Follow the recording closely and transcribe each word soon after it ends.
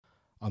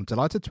I'm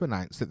delighted to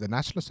announce that the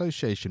National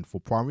Association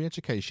for Primary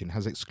Education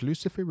has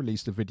exclusively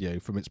released a video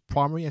from its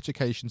Primary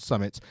Education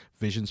Summit,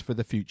 Visions for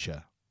the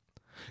Future.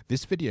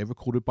 This video,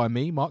 recorded by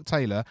me, Mark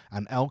Taylor,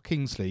 and Elle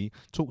Kingsley,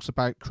 talks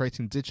about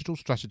creating digital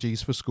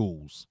strategies for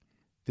schools.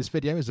 This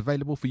video is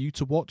available for you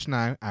to watch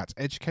now at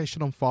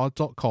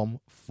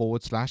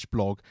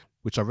educationonfire.com/blog,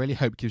 which I really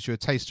hope gives you a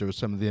taster of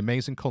some of the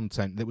amazing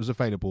content that was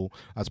available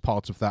as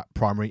part of that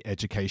Primary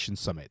Education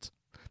Summit.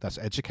 That's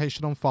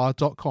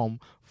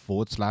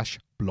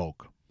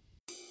educationonfire.com/blog.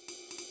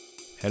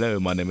 Hello,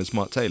 my name is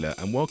Mark Taylor,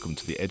 and welcome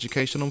to the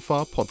Education on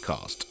Fire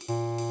podcast.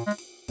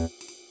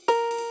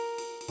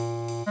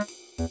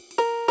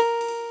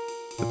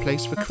 The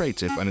place for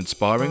creative and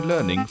inspiring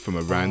learning from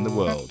around the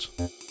world.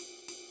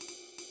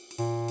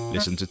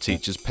 Listen to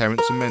teachers,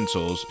 parents and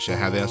mentors share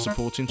how they are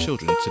supporting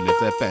children to live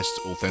their best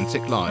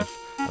authentic life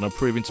and are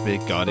proving to be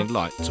a guiding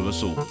light to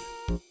us all.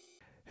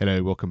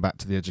 Hello, welcome back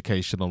to the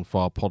Education on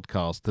Fire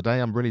podcast.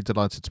 Today I'm really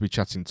delighted to be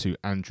chatting to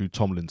Andrew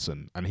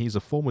Tomlinson, and he's a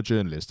former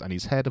journalist and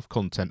he's head of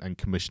content and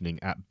commissioning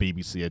at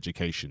BBC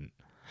Education.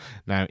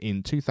 Now,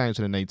 in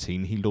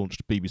 2018, he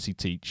launched BBC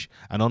Teach,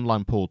 an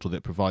online portal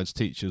that provides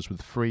teachers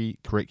with free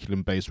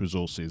curriculum-based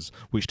resources,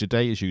 which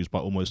today is used by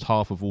almost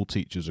half of all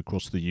teachers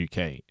across the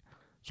UK.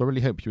 So I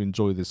really hope you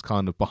enjoy this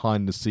kind of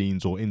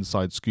behind-the-scenes or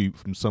inside scoop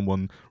from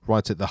someone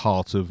right at the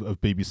heart of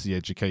BBC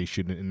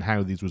Education and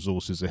how these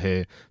resources are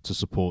here to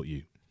support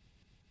you.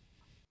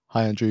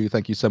 Hi, Andrew.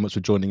 Thank you so much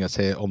for joining us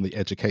here on the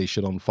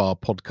Education on Fire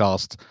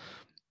podcast.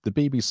 The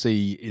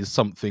BBC is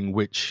something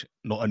which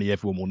not only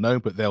everyone will know,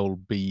 but they'll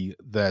be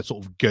their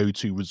sort of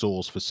go-to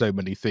resource for so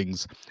many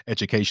things,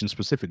 education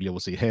specifically,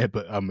 obviously here,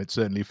 but it's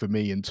certainly for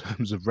me in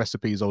terms of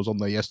recipes. I was on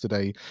there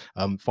yesterday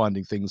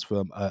finding things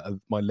from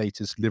my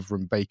latest liver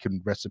and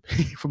bacon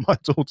recipe for my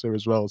daughter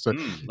as well. So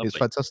it's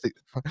fantastic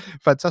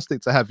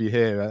to have you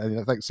here.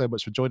 And thanks so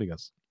much for joining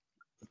us.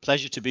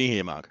 Pleasure to be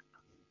here, Mark.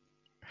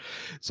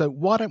 So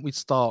why don't we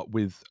start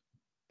with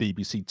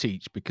BBC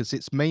Teach, because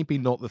it's maybe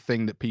not the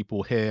thing that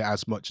people hear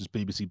as much as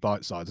BBC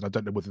Bite Size, and I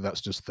don't know whether that's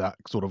just that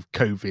sort of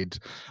COVID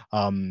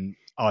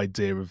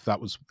idea of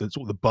that was the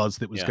sort of the buzz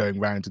that was going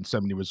around and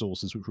so many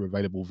resources which were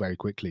available very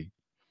quickly.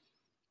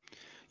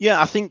 Yeah,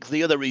 I think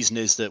the other reason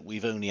is that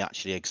we've only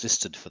actually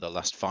existed for the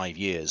last 5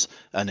 years,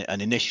 and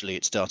initially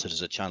it started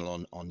as a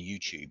channel on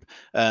YouTube.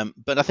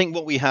 But I think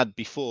what we had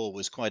before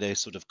was quite a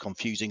sort of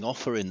confusing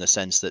offer in the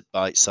sense that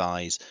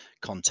bite-size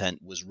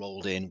content was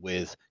rolled in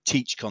with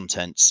teach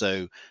content.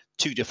 So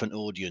two different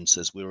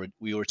audiences.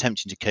 We were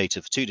attempting to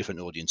cater for two different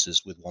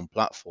audiences with one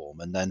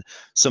platform, and then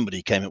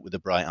somebody came up with a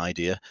bright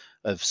idea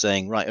of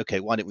saying, right, okay,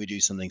 why don't we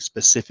do something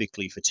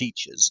specifically for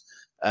teachers?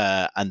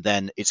 And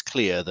then it's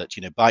clear that,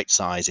 bite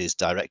size is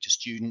direct to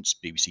students.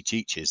 BBC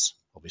teaches,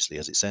 obviously,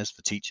 as it says,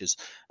 for teachers.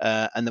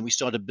 And then we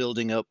started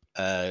building up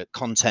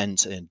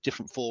content in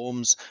different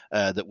forms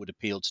that would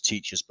appeal to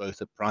teachers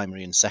both at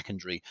primary and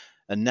secondary.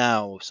 And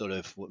now, sort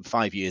of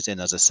 5 years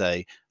in, as I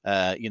say,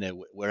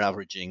 we're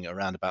averaging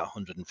around about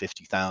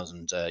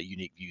 150,000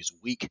 unique views a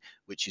week,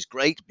 which is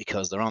great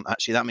because there aren't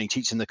actually that many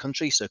teachers in the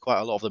country. So quite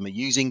a lot of them are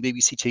using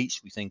BBC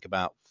Teach. We think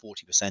about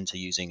 40% are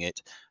using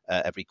it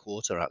every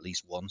quarter, at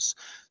least once.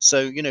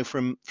 So,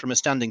 from a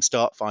standing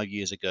start 5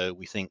 years ago,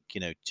 we think,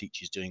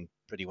 Teach is doing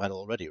pretty well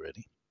already,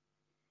 really.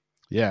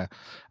 Yeah.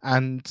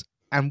 And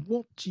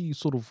what do you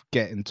sort of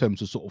get in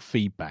terms of sort of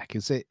feedback?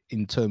 Is it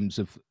in terms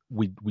of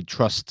we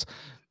trust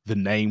the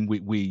name,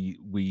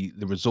 we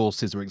the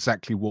resources are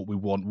exactly what we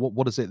want?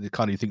 What is it that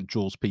kind of you think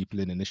draws people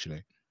in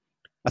initially?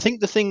 I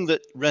think the thing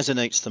that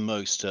resonates the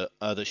most are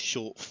the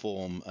short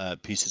form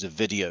pieces of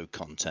video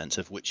content,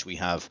 of which we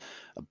have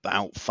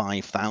about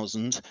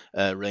 5,000,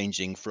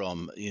 ranging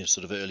from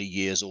sort of early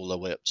years all the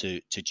way up to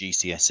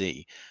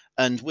GCSE.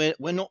 And we're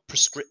not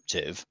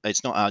prescriptive.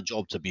 It's not our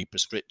job to be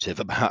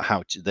prescriptive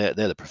about they're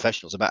the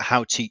professionals about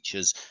how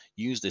teachers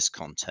use this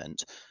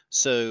content.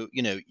 So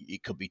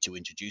it could be to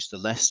introduce the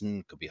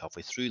lesson, could be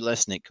halfway through the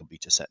lesson, it could be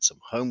to set some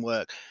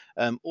homework,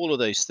 all of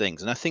those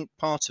things. And I think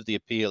part of the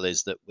appeal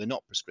is that we're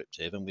not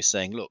prescriptive and we're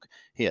saying, look,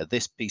 here,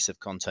 this piece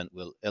of content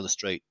will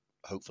illustrate,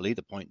 hopefully,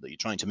 the point that you're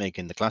trying to make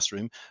in the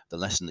classroom, the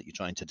lesson that you're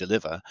trying to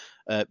deliver.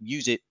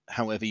 Use it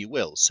however you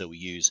will. So we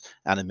use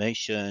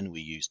animation, we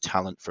use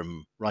talent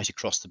from right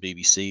across the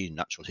BBC,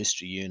 Natural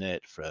History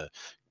Unit, for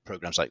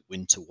programs like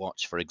Winter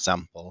Watch, for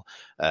example,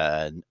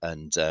 and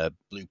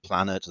Blue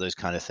Planet, those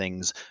kind of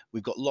things.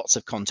 We've got lots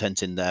of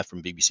content in there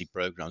from BBC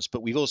programs,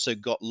 but we've also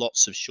got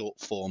lots of short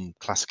form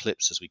class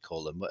clips, as we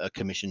call them,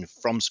 commissioned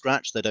from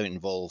scratch. They don't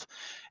involve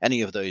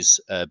any of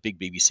those big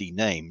BBC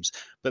names,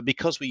 but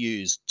because we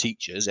use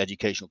teachers,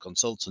 educational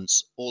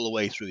consultants, all the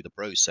way through the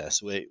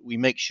process, we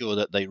make sure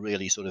that they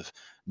really sort of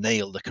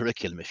nail the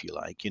curriculum, if you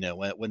like.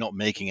 We're not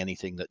making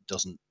anything that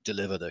doesn't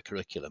deliver the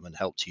curriculum and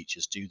help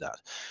teachers do that.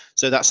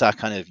 So that's our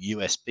kind of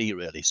USP,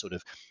 really, sort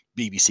of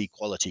BBC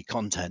quality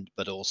content,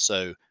 but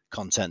also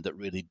content that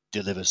really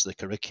delivers the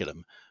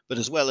curriculum. But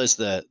as well as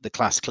the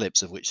class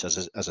clips, of which,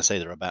 as I say,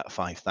 there are about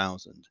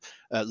 5,000,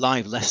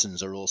 live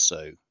lessons are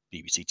also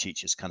BBC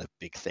Teachers kind of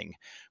big thing,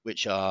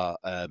 which are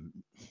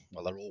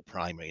well, they're all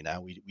primary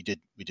now. We did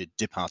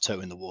dip our toe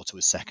in the water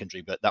with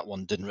secondary, but that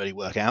one didn't really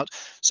work out.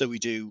 So we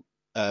do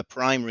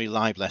primary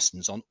live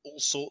lessons on all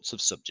sorts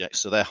of subjects.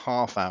 So they're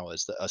half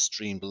hours that are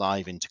streamed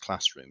live into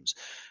classrooms,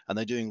 and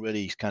they're doing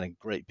really kind of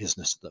great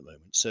business at the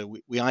moment. So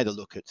we either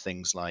look at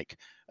things like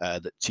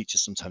that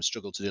teachers sometimes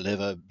struggle to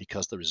deliver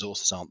because the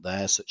resources aren't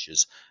there, such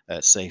as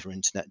Safer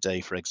Internet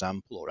Day, for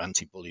example, or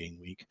Anti-Bullying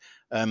Week.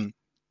 Um,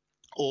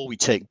 or we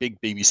take big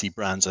BBC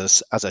brands,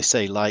 as I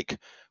say, like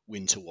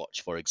Winter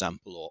Watch, for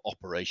example, or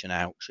Operation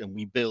Ouch, and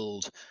we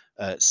build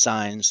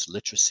science,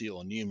 literacy,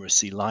 or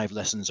numeracy live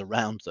lessons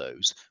around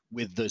those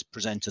with those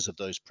presenters of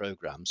those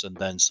programs, and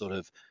then sort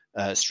of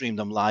stream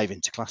them live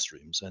into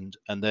classrooms. And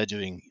they're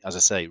doing, as I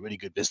say, really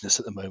good business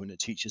at the moment, and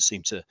teachers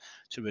seem to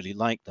really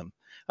like them.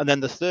 And then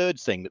the third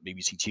thing that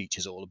BBC Teach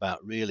is all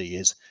about really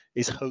is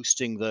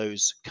hosting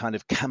those kind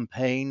of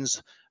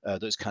campaigns,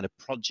 those kind of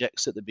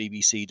projects that the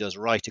BBC does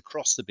right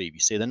across the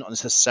BBC. They're not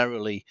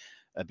necessarily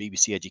a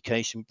BBC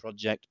education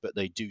project, but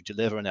they do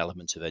deliver an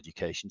element of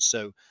education.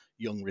 So,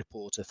 Young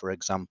Reporter, for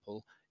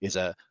example, is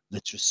a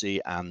literacy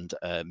and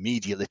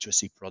media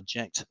literacy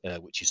project,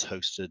 which is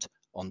hosted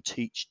on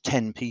Teach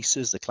 10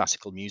 Pieces, the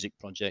classical music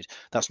project.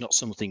 That's not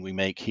something we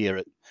make here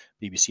at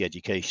BBC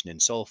Education in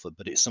Salford,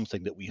 but it's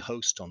something that we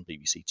host on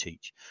BBC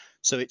Teach.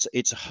 So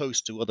it's a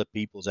host to other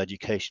people's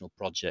educational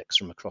projects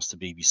from across the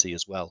BBC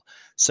as well.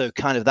 So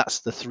kind of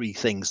that's the three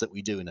things that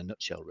we do in a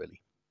nutshell, really.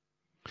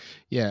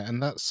 Yeah,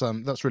 and that's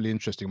really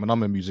interesting. I mean,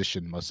 I'm a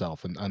musician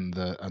myself, and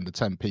the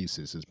 10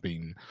 pieces has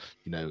been,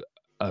 you know,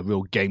 a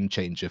real game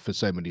changer for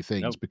so many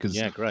things Oh, because,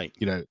 yeah, great.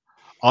 you know,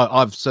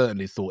 I've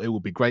certainly thought it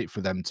would be great for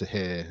them to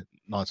hear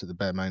Night at the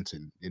Bear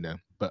Mountain,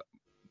 but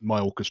my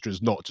orchestra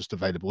is not just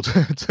available to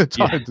Yeah.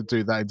 time to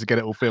do that and to get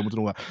it all filmed and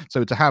all that.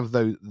 So to have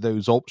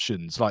those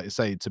options, like you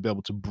say, to be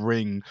able to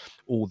bring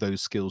all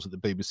those skills that the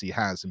BBC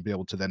has and be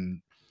able to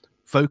then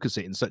focus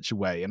it in such a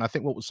way. And I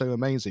think what was so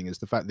amazing is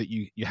the fact that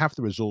you have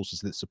the resources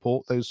that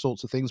support those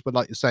sorts of things, but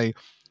like you say,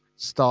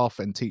 staff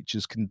and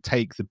teachers can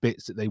take the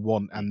bits that they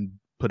want Mm. and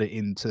put it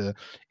into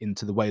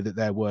the way that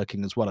they're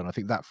working as well. And I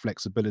think that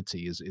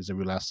flexibility is a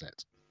real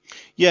asset.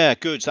 Yeah,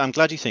 good. I'm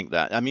glad you think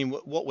that. I mean,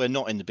 what we're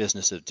not in the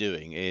business of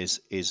doing is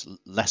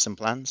lesson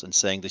plans and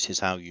saying this is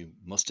how you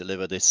must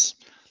deliver this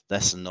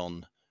lesson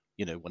on,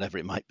 whatever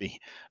it might be,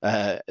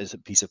 as a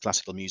piece of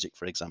classical music,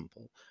 for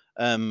example.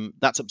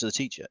 That's up to the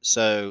teacher.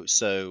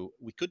 So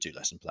we could do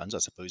lesson plans, I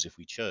suppose, if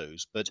we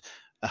chose. But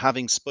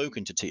having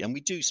spoken to teachers, and we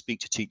do speak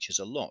to teachers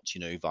a lot,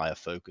 via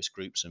focus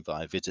groups and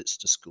via visits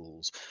to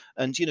schools.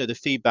 And the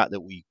feedback that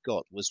we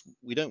got was,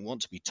 we don't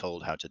want to be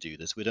told how to do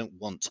this. We don't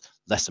want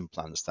lesson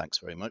plans, thanks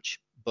very much,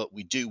 but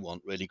we do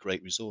want really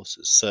great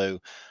resources. So,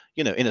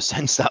 in a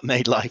sense, that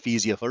made life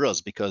easier for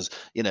us because,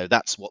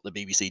 that's what the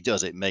BBC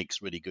does. It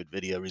makes really good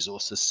video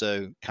resources.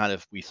 So kind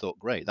of we thought,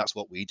 great, that's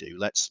what we do.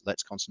 Let's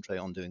concentrate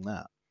on doing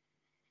that.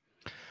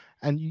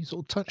 And you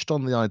sort of touched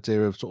on the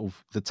idea of sort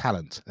of the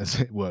talent, as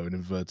it were, in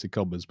inverted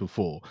commas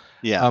before.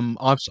 Yeah.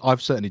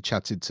 I've certainly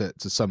chatted to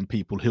some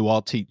people who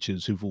are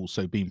teachers who've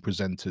also been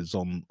presenters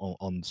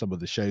on some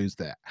of the shows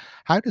there.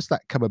 How does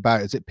that come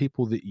about? Is it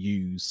people that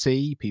you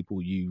see,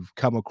 people you've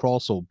come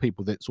across, or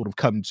people that sort of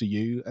come to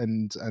you,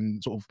 and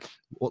sort of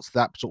what's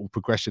that sort of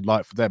progression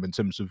like for them in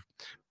terms of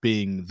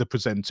being the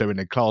presenter in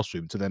a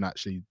classroom to then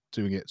actually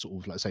doing it sort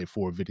of, let's say,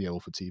 for a video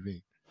or for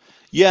TV?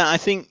 Yeah, I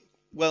think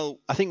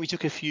we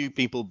took a few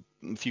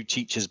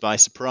teachers by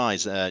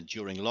surprise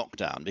during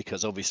lockdown,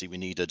 because obviously we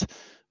needed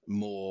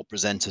more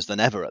presenters than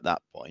ever at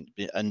that point.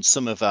 And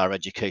some of our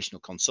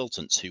educational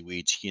consultants who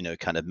we'd,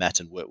 kind of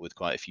met and worked with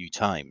quite a few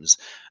times,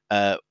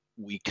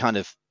 we kind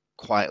of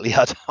quietly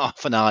had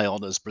half an eye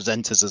on as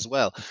presenters as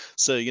well.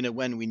 So,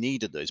 when we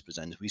needed those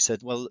presenters, we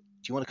said, well, do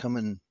you want to come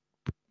and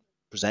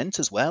present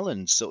as well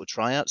and sort of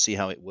try out, see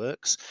how it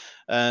works.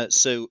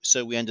 So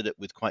we ended up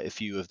with quite a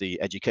few of the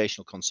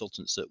educational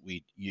consultants that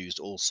we used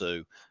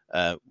also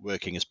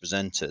working as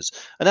presenters.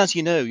 And as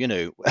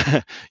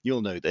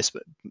you'll know this,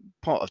 but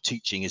part of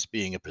teaching is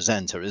being a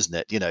presenter, isn't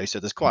it? So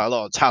there's quite a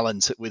lot of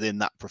talent within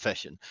that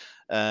profession.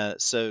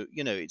 So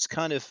it's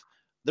kind of,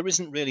 there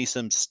isn't really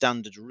some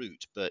standard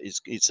route, but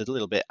it's a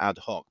little bit ad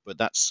hoc. But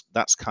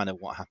that's kind of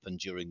what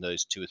happened during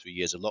those 2 or 3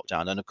 years of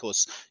lockdown. And of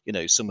course,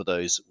 some of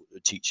those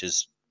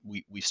teachers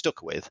we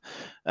stuck with,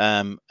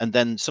 and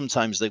then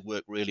sometimes they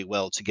work really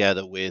well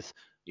together with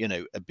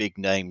a big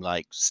name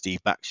like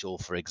Steve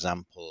Backshall, for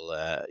example,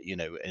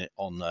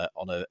 on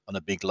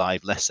a big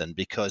live lesson,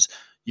 because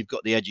you've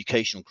got the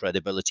educational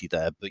credibility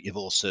there, but you've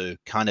also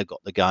kind of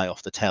got the guy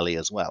off the telly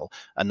as well,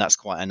 and that's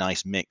quite a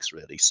nice mix,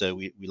 really. So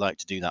we like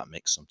to do that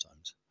mix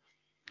sometimes.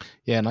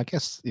 Yeah, and I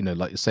guess,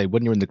 like you say,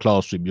 when you're in the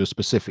classroom, you're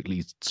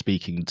specifically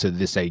speaking to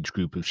this age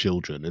group of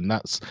children. And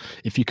that's,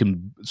 if you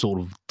can sort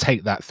of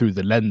take that through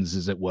the lens,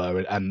 as it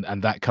were, and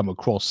that come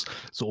across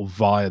sort of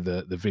via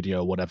the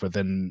video or whatever,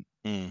 then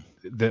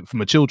Mm.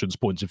 from a children's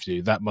point of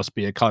view, that must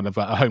be a kind of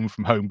a home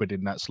from home, but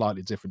in that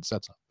slightly different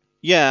setup.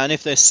 Yeah, and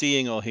if they're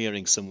seeing or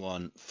hearing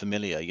someone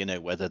familiar,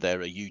 whether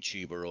they're a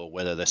YouTuber or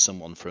whether they're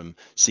someone from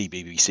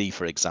CBBC,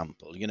 for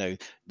example,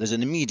 there's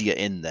an immediate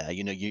in there.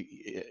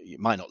 It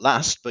might not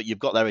last, but you've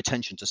got their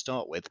attention to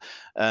start with,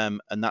 and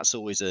that's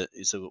always a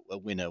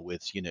winner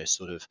with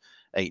sort of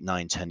 8,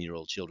 9,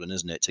 10-year-old children,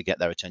 isn't it, to get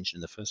their attention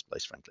in the first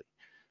place, frankly.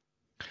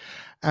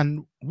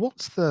 And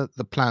what's the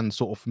plan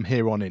sort of from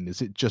here on in?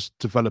 Is it just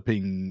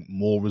developing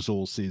more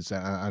resources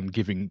and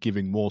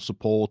giving more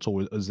support,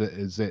 or is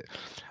it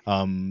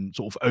sort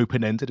of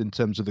open ended in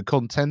terms of the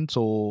content,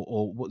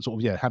 or what sort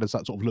of, yeah? How does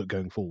that sort of look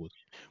going forward?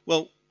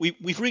 Well,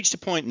 we've reached a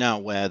point now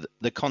where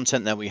the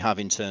content that we have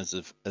in terms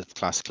of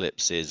class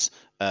clips is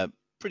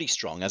pretty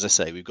strong. As I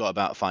say, we've got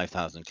about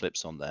 5,000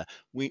 clips on there.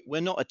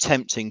 We're not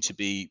attempting to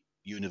be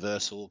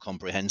universal,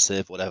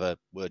 comprehensive, whatever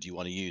word you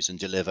want to use, and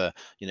deliver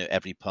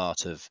every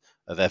part of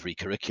every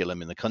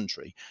curriculum in the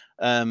country.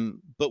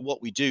 But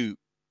what we do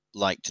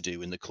like to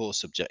do in the core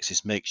subjects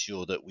is make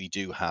sure that we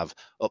do have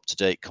up to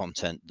date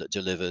content that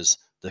delivers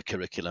the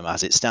curriculum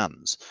as it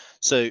stands.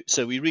 So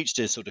we reached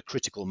a sort of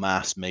critical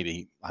mass,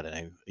 maybe, I don't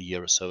know, a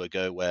year or so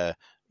ago, where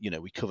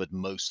we covered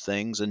most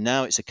things, and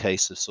now it's a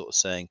case of sort of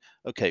saying,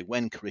 okay,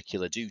 when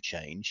curricula do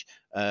change,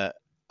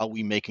 are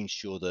we making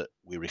sure that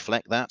we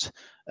reflect that?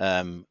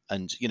 And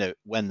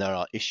when there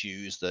are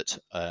issues that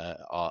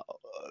are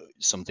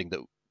something that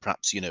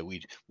perhaps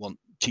we'd want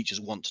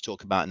teachers want to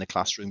talk about in the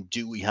classroom,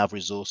 do we have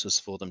resources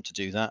for them to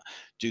do that?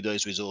 Do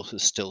those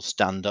resources still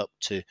stand up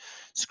to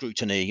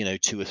scrutiny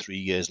 2 or 3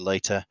 years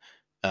later?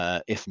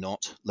 If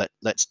not,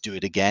 let's do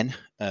it again.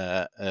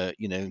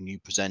 New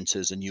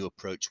presenters, a new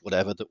approach,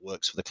 whatever that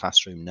works for the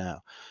classroom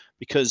now,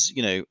 because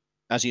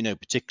as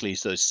particularly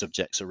those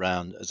subjects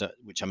around,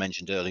 which I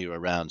mentioned earlier,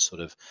 around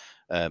sort of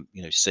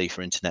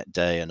safer internet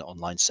day and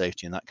online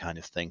safety and that kind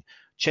of thing,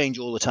 change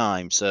all the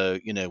time. So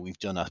we've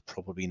done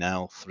probably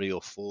now 3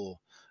 or 4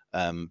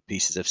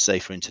 pieces of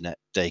safer internet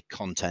day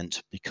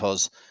content,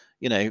 because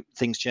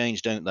things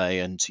change, don't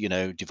they? And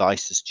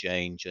devices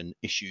change and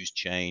issues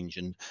change,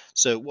 and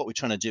so what we're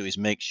trying to do is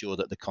make sure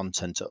that the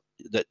content,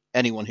 that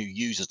anyone who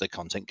uses the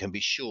content can be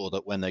sure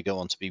that when they go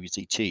on to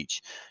BBC Teach,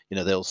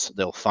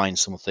 they'll find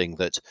something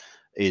that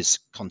is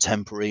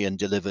contemporary and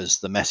delivers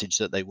the message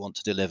that they want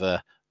to deliver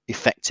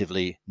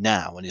effectively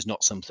now, and is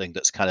not something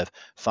that's kind of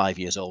 5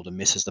 years old and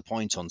misses the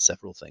point on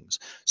several things.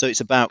 So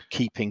it's about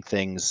keeping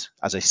things,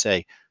 as I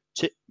say,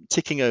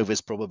 ticking over is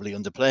probably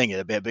underplaying it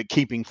a bit, but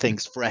keeping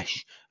things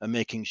fresh and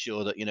making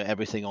sure that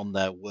everything on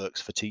there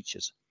works for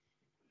teachers.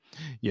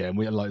 Yeah, and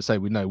we, like I say,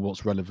 we know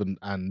what's relevant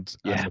and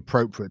Yeah,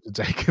 appropriate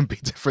today can be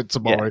different yeah.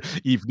 tomorrow.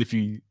 Even if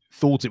you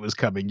thought it was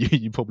coming,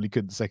 you probably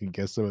couldn't second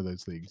guess some of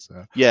those things,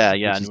 Yeah,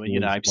 yeah, which and is always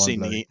I've mind seen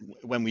blowing.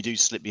 when we do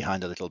slip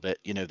behind a little bit,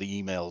 the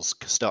emails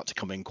start to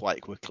come in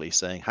quite quickly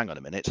saying, "Hang on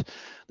a minute,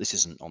 this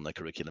isn't on the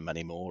curriculum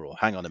anymore," or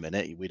 "Hang on a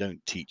minute, we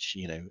don't teach,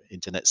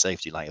 internet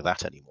safety like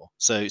that anymore."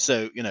 So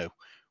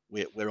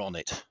we're on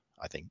it,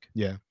 I think.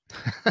 Yeah.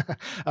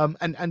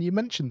 And you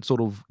mentioned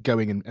sort of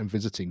going and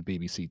visiting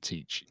BBC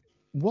Teach.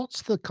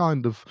 What's the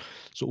kind of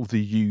sort of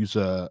the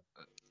user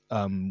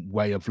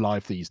way of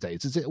life these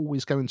days? Is it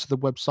always going to the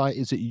website?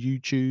 Is it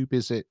YouTube?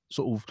 Is it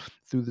sort of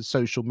through the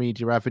social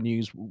media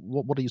avenues?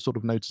 What are you sort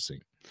of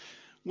noticing?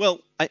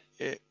 Well,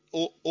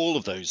 all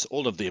of those,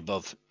 all of the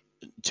above,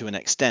 to an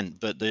extent,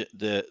 but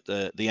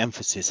the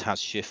emphasis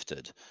has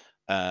shifted.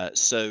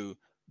 So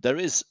there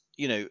is,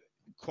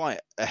 quite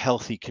a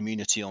healthy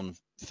community on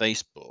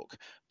Facebook,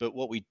 but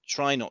what we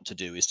try not to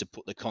do is to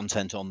put the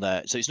content on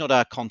there. So it's not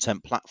our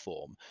content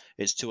platform.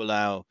 It's to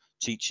allow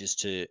teachers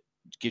to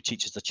give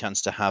teachers the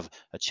chance to have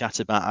a chat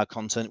about our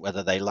content,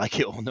 whether they like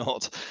it or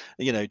not.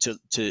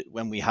 To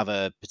when we have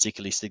a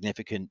particularly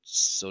significant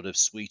sort of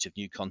suite of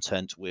new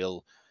content, we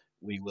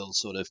will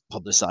sort of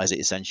publicize it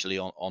essentially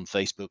on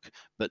Facebook.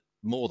 But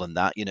more than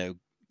that,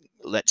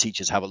 let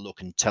teachers have a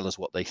look and tell us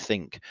what they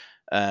think.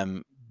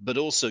 But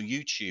also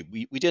YouTube,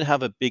 we did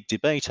have a big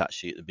debate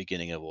actually at the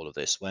beginning of all of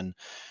this, when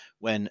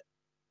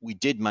we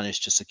did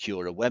manage to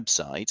secure a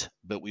website,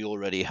 but we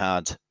already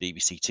had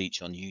BBC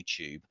Teach on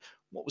YouTube.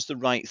 What was the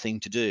right thing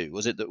to do?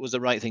 Was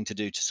the right thing to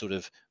do to sort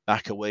of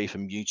back away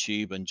from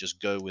YouTube and just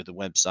go with the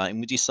website?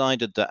 And we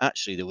decided that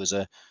actually there was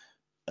a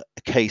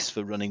case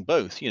for running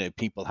both.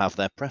 People have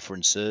their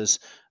preferences.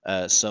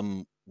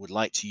 Some would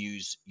like to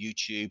use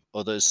YouTube,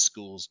 others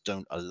schools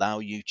don't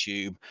allow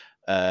YouTube.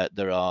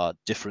 There are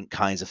different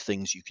kinds of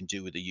things you can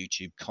do with the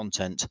YouTube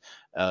content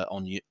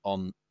on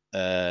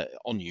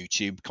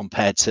YouTube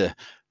compared to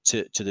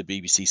the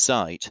BBC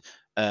site.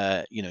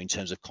 In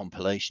terms of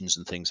compilations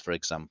and things, for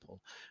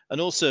example, and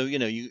also,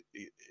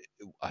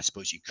 I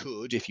suppose you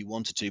could if you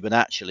wanted to, but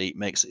actually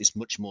it's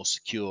much more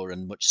secure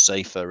and much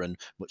safer and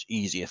much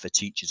easier for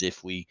teachers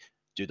if we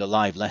do the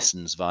live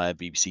lessons via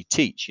BBC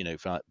Teach,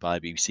 via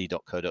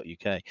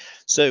bbc.co.uk.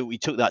 So we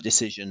took that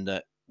decision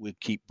that we'd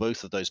keep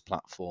both of those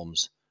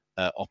platforms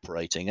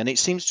operating, and it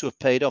seems to have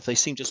paid off. They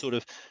seem to sort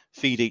of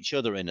feed each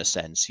other in a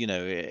sense.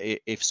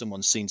 If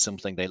someone's seen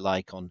something they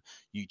like on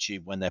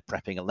YouTube when they're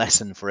prepping a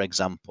lesson, for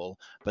example,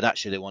 but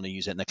actually they want to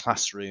use it in the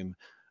classroom,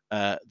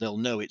 they'll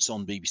know it's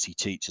on BBC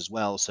Teach as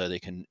well, so they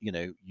can,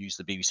 use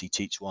the BBC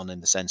Teach one in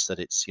the sense that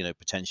it's,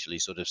 potentially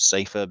sort of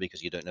safer,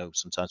 because you don't know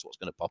sometimes what's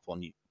going to pop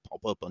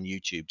up on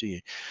YouTube, do you?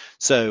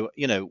 So,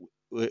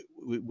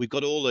 we've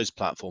got all those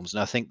platforms,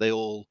 and I think they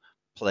all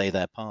play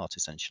their part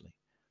essentially.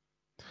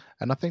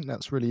 And I think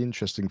that's really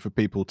interesting for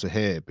people to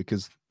hear,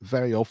 because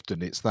very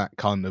often it's that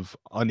kind of,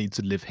 I need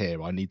to live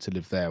here, I need to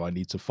live there, I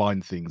need to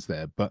find things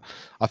there. But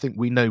I think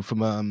we know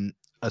from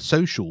a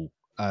social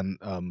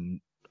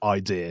and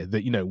idea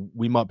that,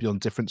 we might be on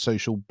different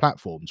social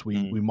platforms. We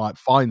Mm. we might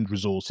find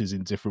resources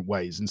in different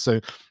ways. And so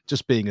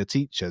just being a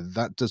teacher,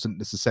 that doesn't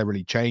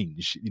necessarily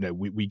change.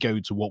 We go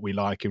to what we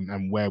like,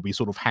 and where we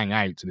sort of hang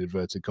out, in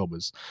inverted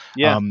commas.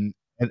 Yeah. Um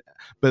and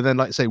but then,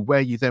 like I say, where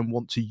you then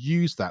want to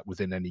use that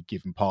within any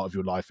given part of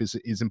your life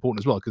is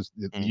important as well, because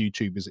the Mm.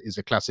 YouTube is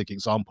a classic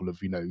example of,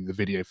 the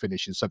video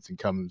finishes, something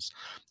comes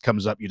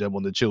up you don't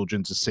want the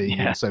children to see,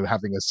 Yeah. and so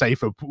having a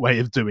safer way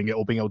of doing it,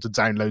 or being able to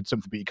download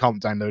something, but you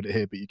can't download it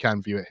here, but you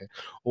can view it here,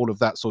 all of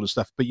that sort of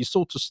stuff. But you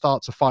sort of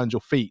start to find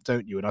your feet,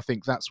 don't you? And I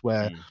think that's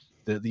where Mm.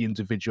 the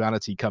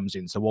individuality comes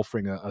in. So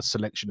offering a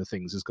selection of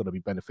things is going to be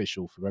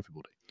beneficial for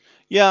everybody.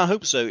 Yeah, I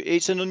hope so.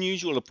 It's an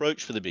unusual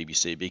approach for the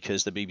BBC,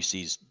 because the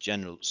BBC's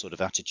general sort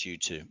of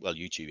attitude to, well,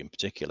 YouTube in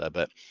particular,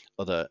 but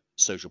other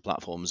social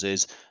platforms,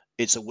 is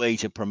it's a way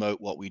to promote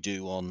what we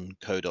do on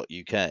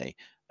co.uk.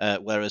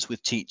 Whereas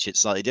with Teach, it's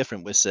slightly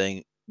different. We're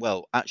saying,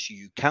 well, actually,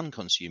 you can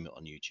consume it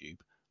on YouTube,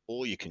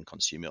 or you can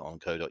consume it on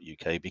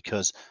co.uk,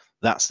 because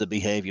that's the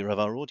behavior of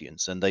our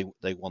audience, and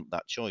they want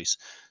that choice.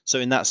 So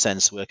in that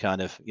sense, we're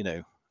kind of,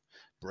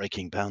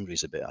 breaking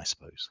boundaries a bit, I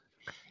suppose.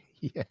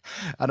 Yeah,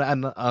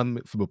 and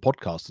from a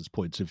podcaster's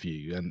point of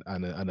view,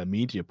 and a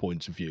media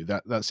point of view,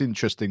 that's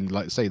interesting.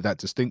 Like say that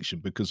distinction,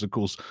 because of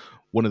course,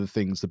 one of the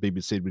things the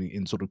BBC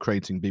in sort of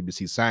creating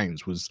BBC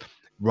Sounds was,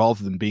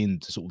 rather than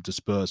being sort of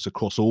dispersed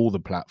across all the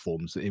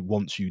platforms, it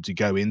wants you to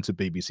go into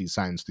BBC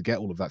Sounds to get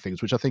all of that things,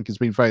 which I think has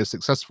been very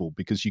successful,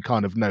 because you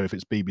kind of know if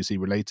it's BBC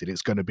related,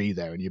 it's going to be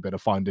there, and you better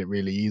find it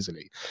really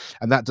easily.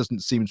 And that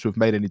doesn't seem to have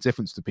made any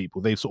difference to people.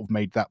 They've sort of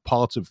made that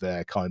part of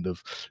their kind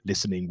of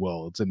listening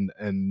world, and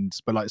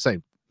but like I say,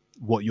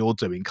 what you're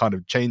doing kind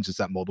of changes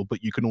that model,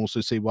 but you can also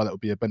see why that would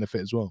be a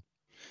benefit as well.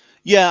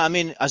 Yeah, I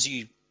mean, as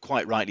you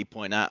quite rightly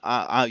point out,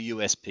 our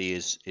USP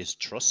is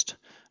trust,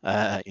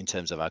 in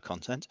terms of our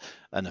content,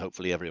 and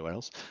hopefully everywhere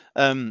else.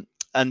 And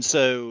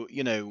so,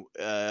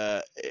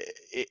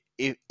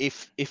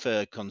 if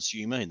a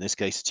consumer, in this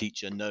case a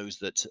teacher, knows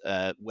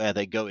that where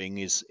they're going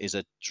is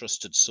a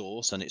trusted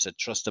source, and it's a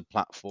trusted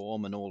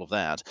platform, and all of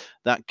that,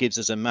 that gives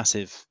us a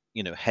massive,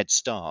 head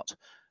start,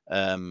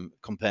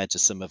 compared to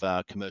some of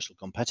our commercial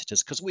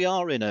competitors, because we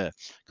are in a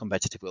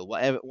competitive world.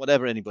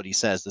 Whatever anybody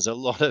says, there's a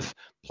lot of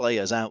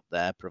players out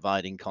there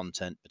providing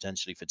content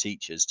potentially for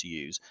teachers to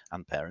use,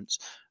 and parents.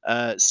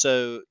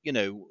 So,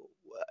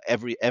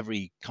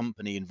 every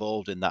company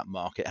involved in that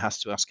market has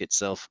to ask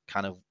itself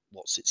kind of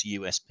what's its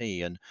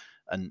USP,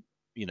 and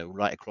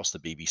right across the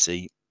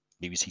BBC,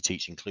 BBC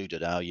Teach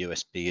included, our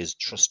USP is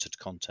trusted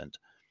content.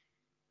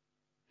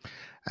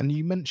 And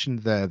you mentioned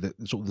there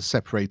that sort of the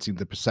separating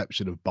the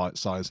perception of bite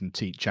size and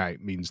teach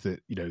out means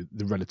that,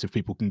 the relative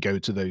people can go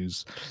to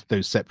those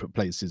separate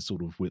places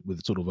sort of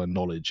with sort of a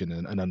knowledge and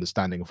an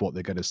understanding of what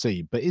they're going to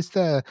see. But is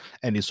there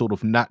any sort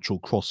of natural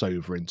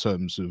crossover in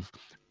terms of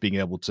being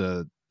able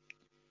to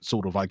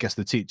sort of, I guess,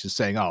 the teachers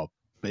saying, oh,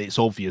 but it's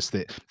obvious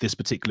that this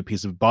particular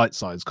piece of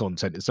bite-sized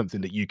content is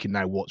something that you can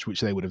now watch,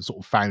 which they would have sort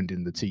of found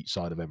in the teach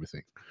side of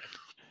everything.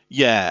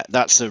 Yeah,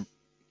 that's a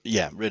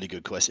really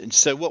good question.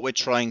 So what we're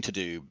trying to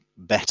do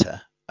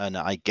better, and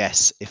I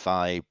guess if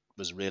I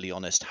was really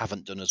honest,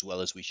 haven't done as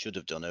well as we should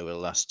have done over the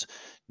last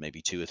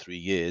maybe 2 or 3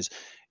 years,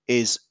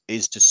 is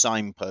to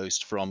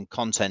signpost from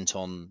content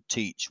on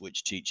Teach,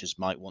 which teachers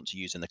might want to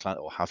use in the class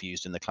or have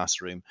used in the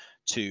classroom,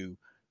 to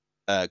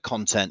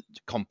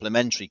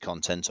complementary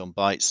content on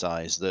Bite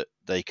Size that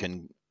they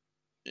can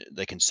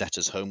set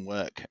as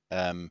homework,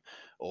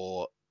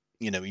 or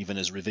even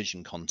as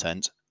revision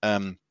content.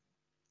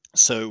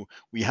 So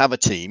we have a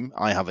team.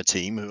 I have a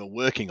team who are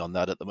working on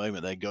that at the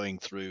moment. They're going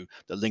through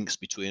the links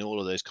between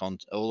all of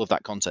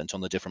that content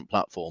on the different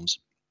platforms,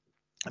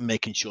 and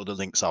making sure the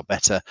links are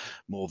better,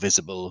 more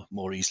visible,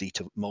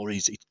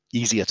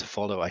 easier to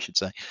follow, I should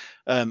say.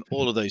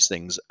 All of those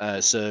things.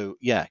 So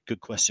yeah,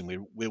 good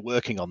question. We're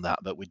working on that,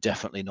 but we're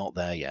definitely not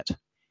there yet.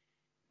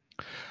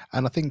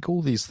 And I think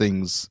all these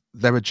things,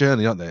 they're a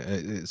journey, aren't they?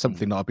 It's Mm.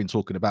 something that I've been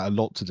talking about a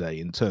lot today,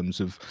 in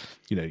terms of,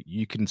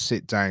 you can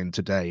sit down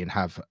today and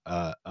have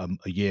a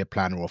year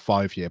plan or a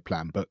 5-year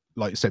plan, but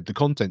like I said, the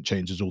content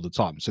changes all the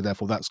time. So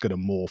therefore that's going to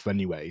morph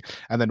anyway.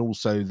 And then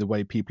also the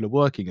way people are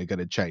working are going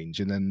to change.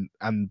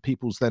 And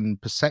people's then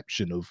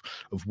perception of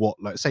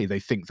what, like say, they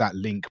think that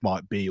link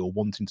might be, or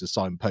wanting to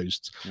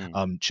signpost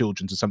Mm.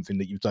 children to something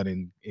that you've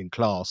done in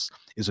class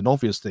is an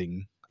obvious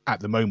thing, at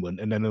the moment,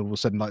 and then all of a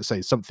sudden, like I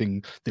say,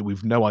 something that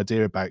we've no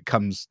idea about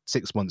comes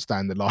 6 months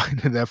down the line,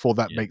 and therefore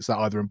that Yeah. makes that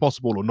either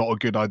impossible or not a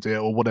good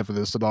idea, or whatever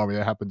the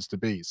scenario happens to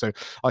be. So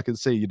I can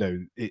see,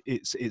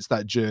 it's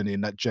that journey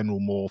and that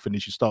general morph, and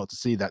as you start to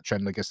see that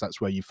trend, I guess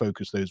that's where you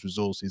focus those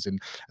resources and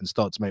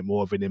start to make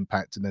more of an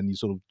impact, and then you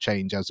sort of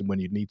change as and when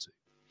you need to.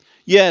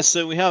 Yeah,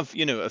 so we have,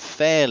 a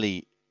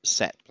fairly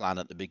set plan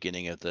at the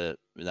beginning of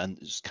and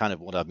it's kind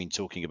of what I've been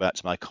talking about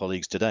to my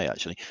colleagues today,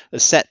 actually. A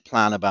set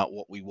plan about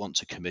what we want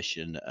to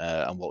commission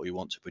and what we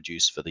want to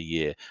produce for the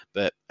year.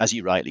 But as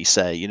you rightly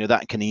say,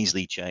 that can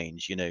easily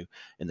change. In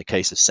the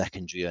case of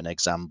secondary, an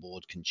exam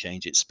board can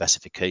change its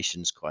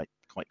specifications quite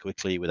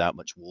quickly without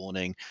much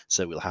warning.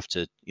 So we'll have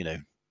to,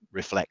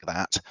 reflect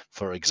that,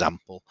 for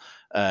example,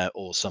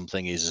 or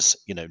something is,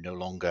 no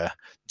longer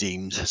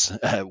deemed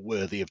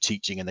worthy of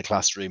teaching in the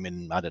classroom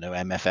in, I don't know,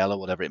 MFL or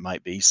whatever it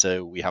might be.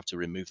 So we have to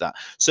remove that.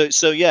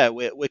 So yeah,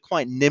 we're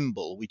quite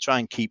nimble. We try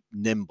and keep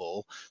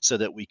nimble so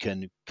that we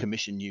can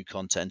commission new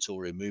content or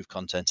remove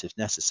content if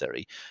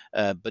necessary.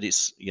 But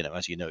it's,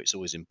 as you know, it's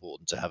always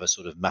important to have a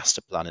sort of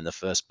master plan in the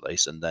first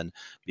place, and then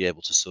be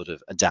able to sort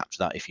of adapt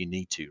that if you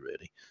need to,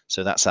 really.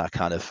 So that's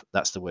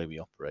the way we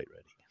operate,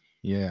 really.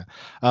 Yeah.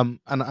 And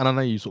I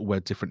know you sort of wear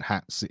different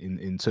hats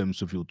in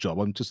terms of your job.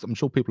 I'm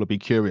sure people will be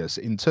curious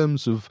in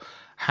terms of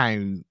how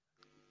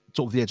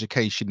sort of the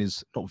education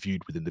is not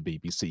viewed within the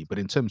BBC, but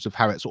in terms of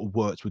how it sort of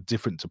works with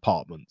different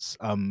departments.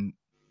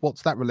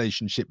 What's that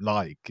relationship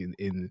like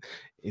in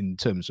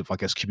terms of, I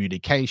guess,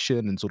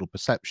 communication and sort of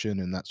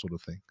perception and that sort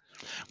of thing?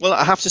 Well,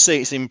 I have to say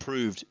it's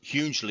improved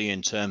hugely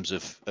in terms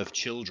of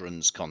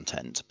children's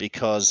content,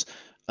 because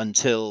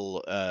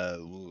until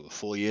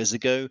 4 years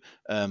ago,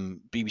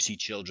 BBC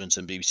Children's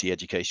and BBC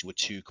Education were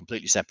two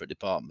completely separate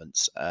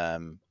departments,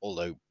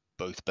 although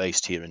both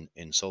based here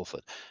in Salford.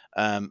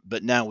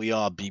 But now we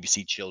are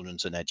BBC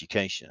Children's and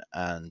Education,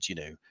 and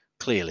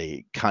clearly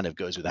it kind of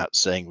goes without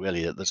saying,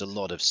 really, that there's a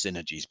lot of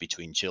synergies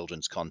between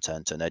children's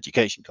content and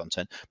education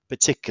content,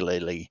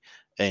 particularly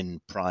in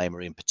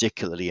primary and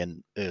particularly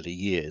in early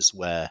years,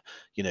 where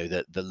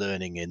the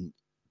learning in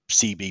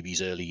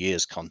CBBS early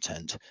years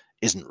content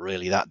isn't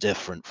really that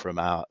different from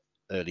our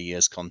early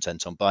years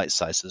content on bite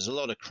size. So there's a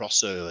lot of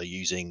crossover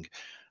using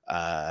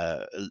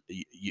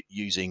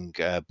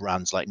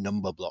brands like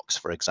number blocks,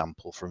 for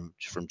example, from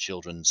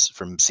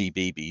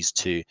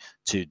CBBS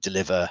to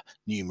deliver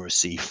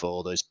numeracy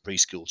for those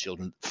preschool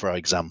children, for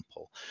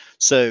example.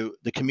 So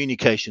the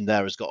communication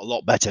there has got a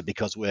lot better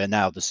because we're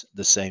now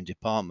the same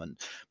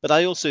department. But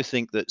I also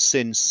think that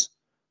since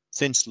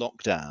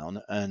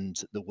lockdown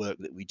and the work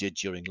that we did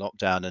during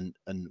lockdown,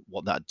 and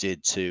what that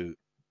did to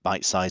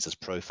Bite Sizer's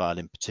profile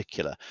in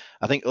particular,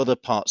 I think other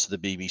parts of the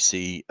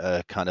BBC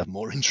are kind of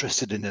more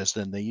interested in us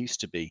than they used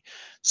to be.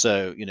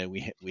 So,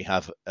 we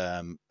have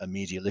a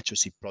media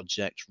literacy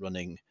project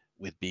running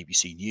with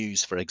BBC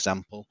News, for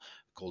example,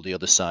 called The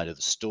Other Side of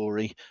the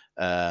Story.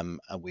 And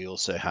we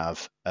also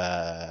have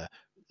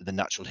the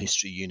Natural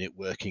History Unit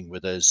working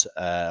with us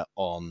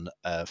on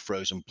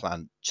Frozen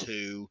Plant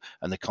 2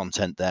 and the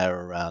content there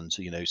around,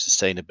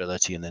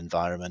 sustainability and the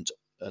environment,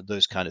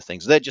 those kind of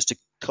things. They're just a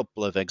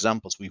couple of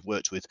examples. We've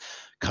worked with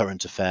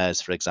Current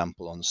Affairs, for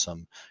example, on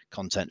some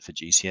content for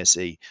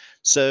GCSE.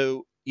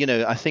 So,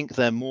 I think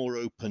they're more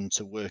open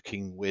to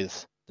working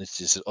with, this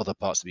is other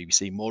parts of the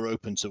BBC, more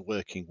open to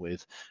working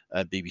with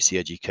BBC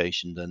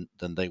Education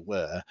than they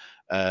were,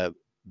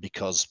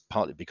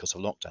 partly because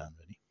of lockdown,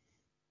 really.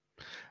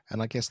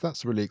 And I guess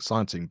that's really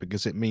exciting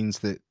because it means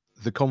that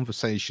the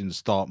conversations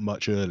start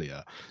much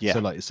earlier. So, Yeah.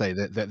 like you say,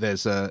 that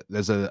there's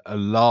a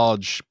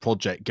large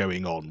project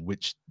going on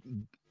which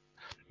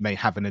may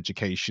have an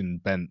education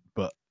bent,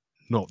 but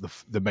not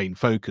the main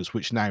focus,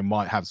 which now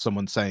might have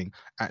someone saying,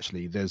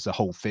 actually, there's a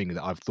whole thing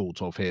that I've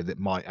thought of here that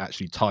might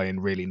actually tie in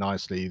really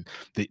nicely.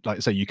 That, like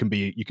I say, you can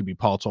be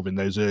part of in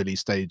those early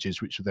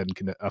stages, which then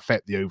can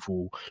affect the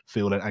overall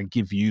field and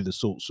give you the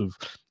sorts of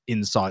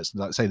insights,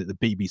 like say, that the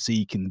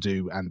BBC can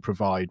do and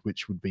provide,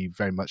 which would be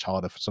very much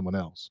harder for someone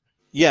else.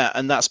 Yeah,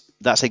 and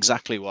that's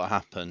exactly what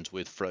happened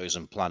with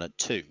Frozen Planet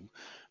 2,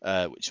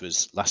 which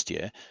was last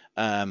year.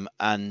 And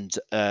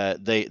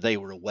they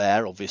were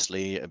aware,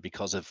 obviously,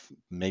 because of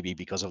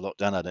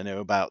lockdown, I don't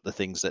know, about the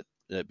things that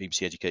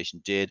BBC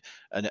Education did,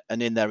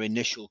 and in their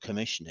initial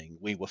commissioning,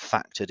 we were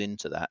factored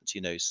into that,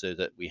 so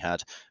that we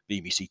had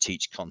BBC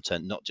Teach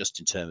content, not just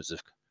in terms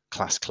of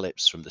class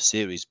clips from the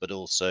series, but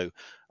also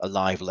a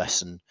live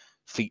lesson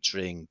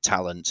featuring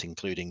talent,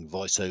 including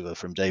voiceover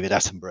from David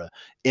Attenborough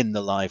in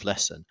the live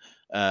lesson.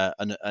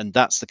 And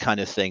that's the kind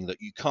of thing that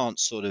you can't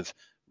sort of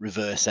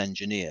reverse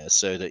engineer,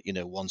 so that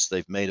once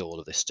they've made all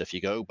of this stuff,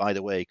 you go, oh, by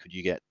the way, could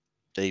you get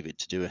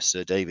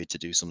Sir David to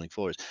do something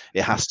for us?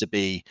 It has to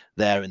be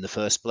there in the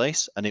first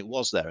place, and it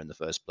was there in the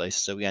first place.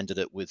 So we ended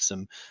up with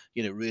some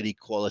really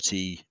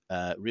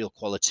real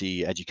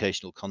quality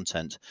educational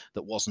content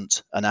that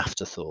wasn't an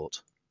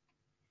afterthought.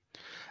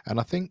 And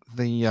I think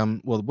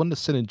well, one, the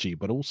synergy,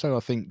 but also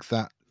I think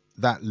that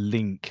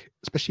link,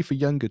 especially for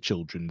younger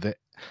children, that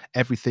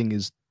everything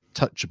is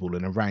touchable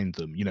and around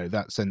them.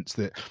 That sense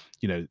that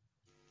you know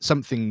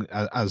something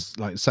as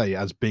like say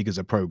as big as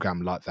a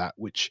program like that,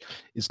 which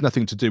is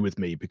nothing to do with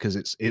me because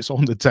it's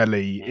on the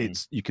telly. Mm.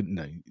 It's you can you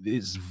know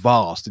it's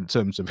vast in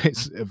terms of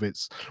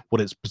its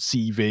what it's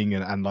perceiving,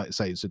 and like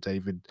say Sir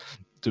David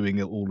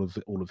doing all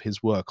of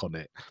his work on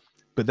it.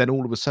 But then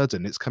all of a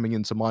sudden it's coming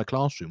into my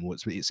classroom, or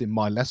it's in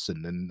my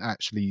lesson, and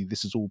actually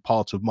this is all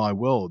part of my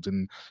world.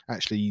 And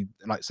actually,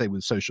 like say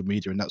with social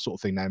media and that sort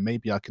of thing, now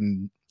maybe I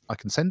can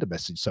send a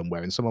message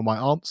somewhere and someone might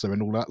answer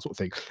and all that sort of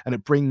thing, and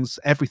it brings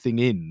everything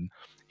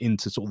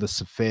into sort of the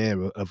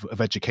sphere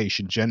of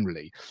education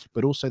generally.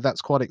 But also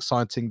that's quite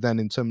exciting then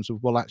in terms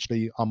of, well,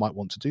 actually I might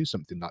want to do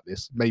something like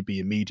this, maybe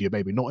in media,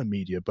 maybe not in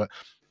media, but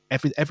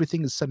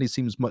everything suddenly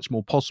seems much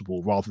more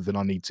possible, rather than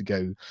I need to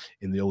go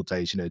in the old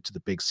days, to the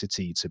big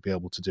city to be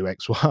able to do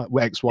X, Y,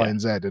 Yeah.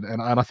 and Z.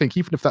 And I think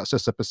even if that's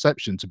just a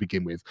perception to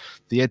begin with,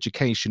 the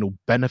educational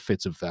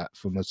benefit of that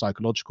from a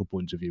psychological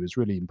point of view is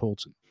really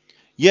important.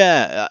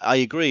 Yeah, I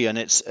agree, and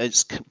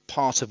it's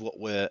part of what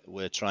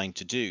we're trying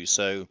to do.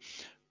 So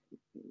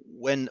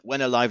when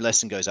a live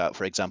lesson goes out,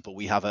 for example,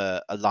 we have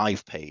a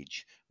live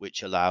page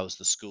which allows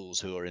the schools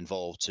who are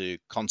involved to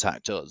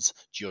contact us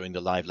during the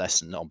live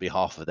lesson on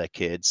behalf of their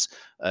kids,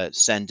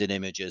 send in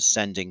images,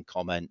 send in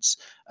comments,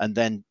 and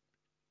then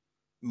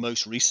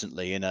most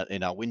recently in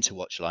our Winter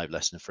Watch live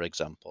lesson, for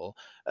example,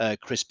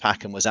 Chris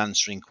Packham was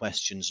answering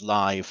questions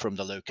live from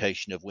the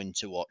location of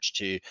Winter Watch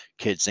to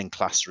kids in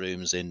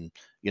classrooms in,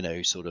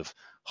 sort of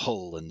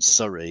Hull and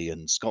Surrey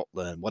and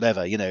Scotland,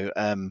 whatever,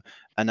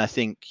 and I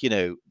think,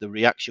 the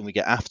reaction we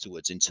get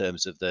afterwards in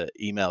terms of the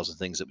emails and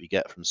things that we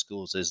get from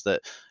schools is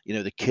that,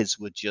 the kids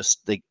would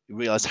they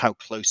realized how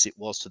close it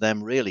was to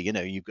them, really.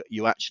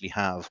 You actually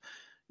have,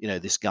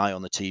 this guy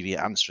on the TV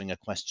answering a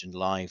question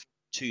live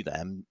to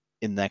them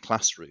in their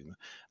classroom,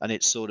 and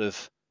it's sort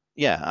of,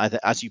 yeah,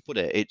 as you put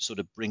it, it sort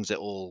of brings it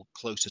all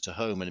closer to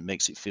home and it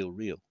makes it feel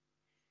real.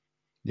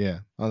 Yeah,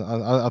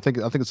 I think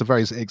it's a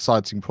very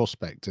exciting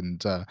prospect,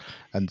 and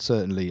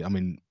certainly, I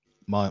mean,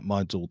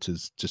 my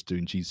daughter's just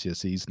doing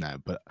GCSEs now,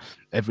 but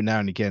every now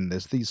and again,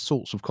 there's these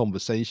sorts of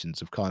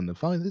conversations of kind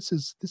of, oh, this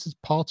is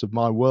part of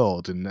my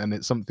world, and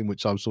it's something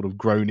which I've sort of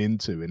grown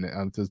into,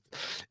 and just,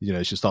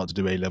 she start to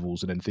do A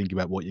levels and then think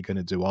about what you're going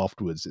to do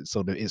afterwards.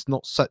 It's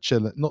not such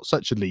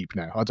a leap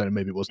now. I don't know,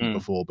 maybe it wasn't Mm.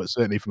 before, but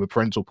certainly from a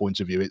parental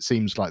point of view, it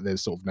seems like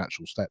there's sort of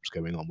natural steps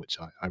going on, which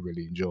I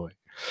really enjoy.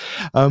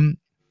 Um,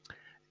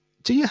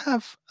 do you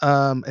have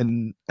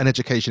an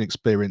education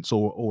experience,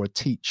 or a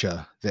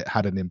teacher that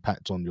had an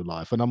impact on your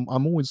life? And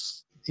I'm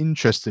always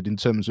interested in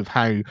terms of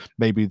how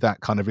maybe that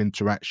kind of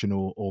interaction,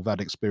 or that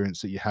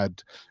experience that you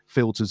had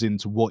filters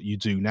into what you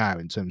do now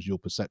in terms of your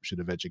perception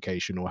of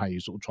education, or how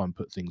you sort of try and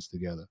put things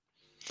together.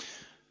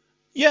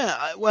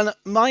 Yeah, well,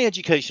 my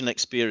educational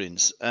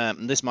experience,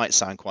 this might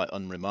sound quite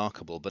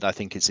unremarkable, but I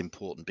think it's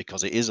important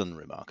because it is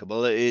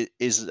unremarkable. It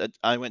is that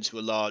I went to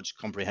a large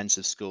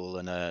comprehensive school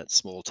in a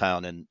small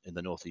town in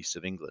the northeast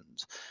of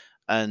England.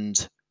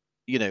 And,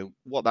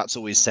 what that's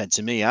always said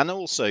to me, and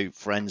also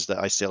friends that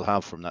I still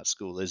have from that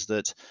school, is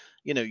that,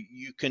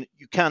 you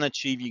can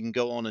achieve, you can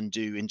go on and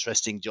do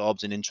interesting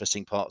jobs in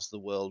interesting parts of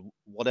the world,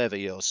 whatever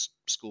your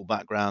school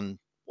background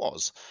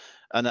was.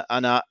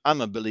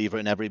 I'm a believer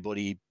in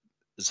everybody,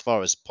 as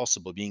far as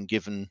possible, being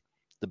given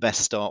the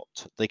best start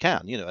they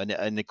can,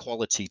 and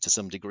equality to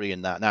some degree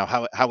in that. Now,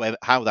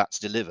 how that's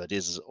delivered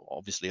is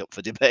obviously up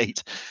for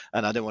debate,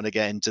 and I don't want to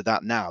get into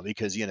that now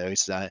because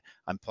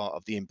I'm part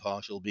of the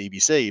impartial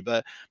BBC.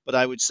 But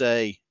I would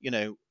say,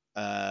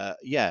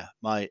 yeah,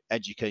 my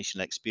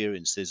educational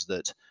experience is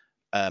that,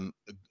 a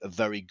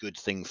very good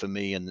thing for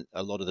me and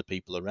a lot of the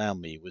people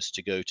around me was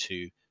to go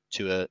to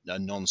a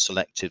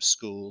non-selective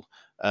school,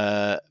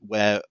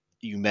 where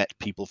you met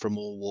people from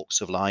all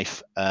walks of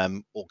life,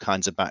 all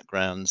kinds of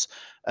backgrounds.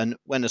 And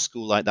when a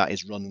school like that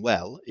is run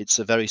well, it's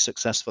a very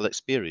successful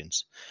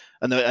experience.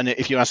 And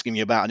if you're asking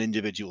me about an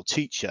individual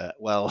teacher,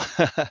 well,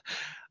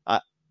 I,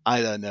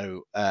 I don't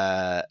know.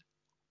 Well,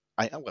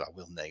 I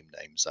will name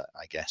names,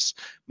 I guess.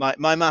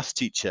 My math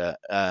teacher,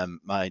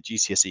 my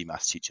GCSE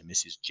maths teacher,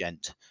 Mrs.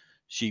 Gent,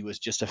 she was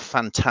just a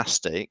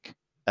fantastic,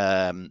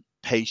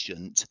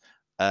 patient,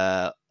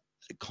 uh,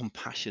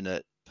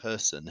 compassionate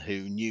person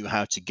who knew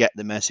how to get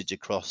the message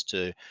across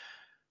to,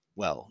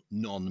 well,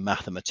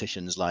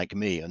 non-mathematicians like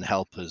me and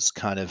help us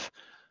kind of,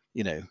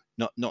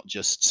 not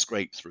just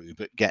scrape through,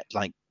 but get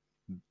like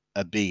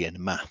a B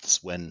in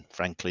maths when,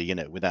 frankly,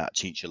 without a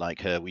teacher like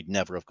her, we'd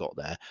never have got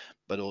there.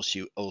 But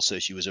also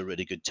she was a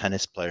really good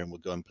tennis player and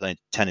would go and play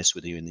tennis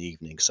with you in the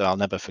evening. So I'll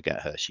never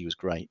forget her. She was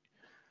great.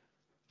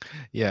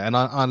 Yeah, and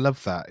I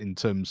love that in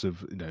terms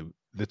of,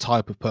 the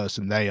type of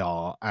person they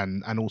are,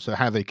 and also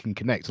how they can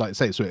connect. Like I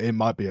say, so it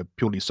might be a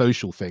purely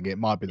social thing. It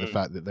might be the Mm.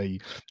 fact that they,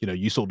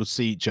 you sort of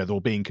see each other,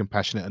 or being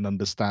compassionate and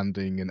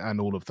understanding,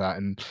 and all of that.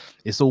 And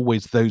it's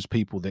always those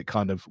people that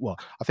kind of, well,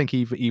 I think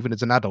even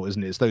as an adult,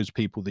 isn't it? It's those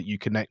people that you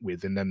connect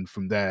with, and then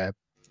from there,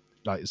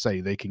 like I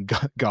say, they can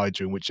guide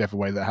you in whichever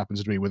way that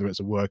happens to be, whether it's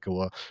a work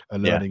or a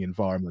Yeah, learning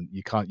environment.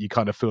 You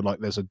kind of feel like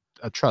there's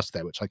a trust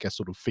there, which I guess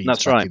sort of feeds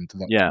that's back right. into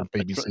that Yeah, sort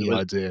of BBC Well,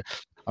 idea.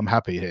 I'm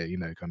happy here,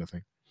 kind of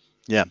thing.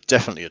 Yeah,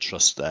 definitely a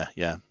trust there.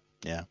 Yeah,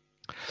 yeah.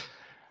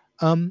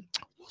 Um,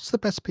 what's the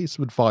best piece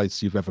of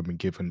advice you've ever been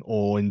given,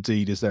 or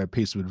indeed, is there a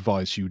piece of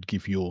advice you would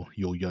give your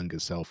younger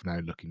self now,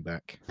 looking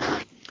back?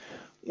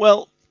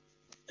 Well,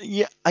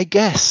 yeah, I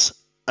guess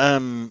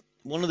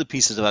one of the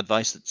pieces of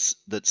advice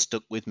that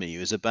stuck with me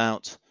is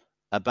about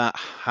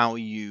how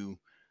you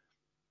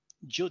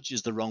judge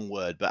is the wrong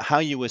word, but how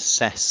you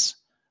assess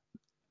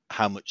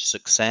how much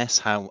success,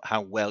 how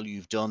well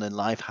you've done in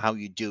life, how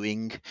you're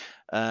doing.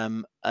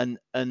 And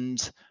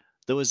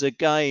there was a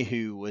guy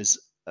who was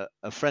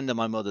a friend of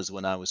my mother's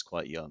when I was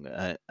quite young,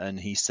 and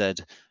he said,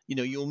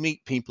 you'll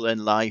meet people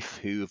in life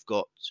who have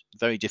got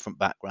very different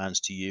backgrounds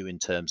to you in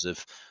terms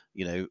of,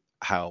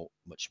 how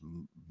much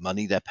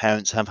money their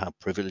parents have, how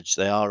privileged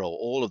they are, or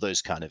all of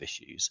those kind of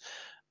issues.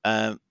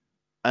 Um,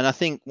 and I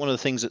think one of the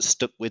things that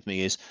stuck with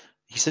me is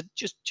he said,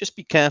 just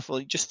be careful.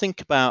 Just think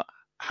about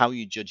how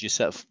you judge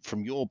yourself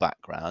from your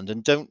background,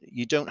 and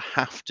you don't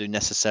have to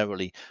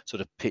necessarily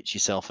sort of pitch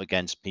yourself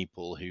against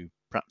people who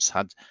perhaps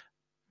had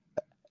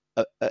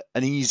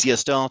an easier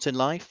start in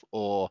life,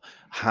 or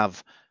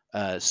have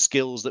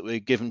skills that were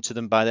given to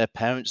them by their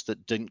parents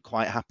that didn't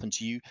quite happen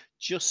to you.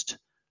 Just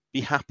be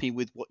happy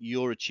with what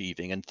you're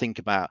achieving and think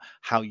about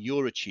how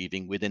you're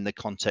achieving within the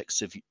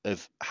context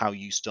of how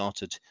you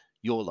started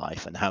your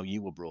life and how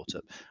you were brought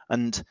up.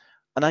 And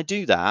I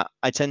do that.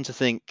 I tend to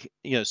think,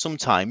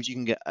 sometimes you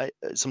can get,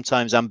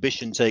 sometimes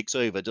ambition takes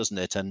over, doesn't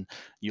it? And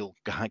you'll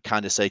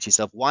kind of say to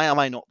yourself, why am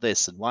I not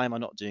this? And why am I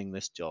not doing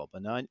this job?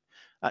 And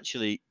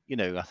actually,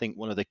 I think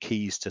one of the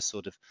keys to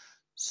sort of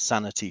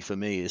sanity for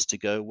me is to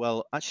go,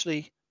 well,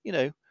 actually,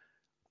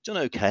 done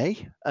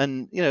okay,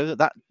 and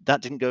that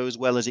didn't go as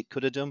well as it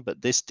could have done,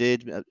 but this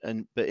did,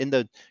 and but in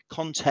the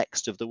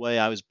context of the way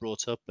I was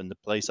brought up and the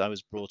place I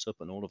was brought up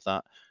and all of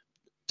that,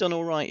 done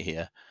all right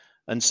here.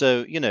 And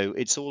so,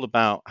 it's all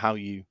about how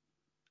you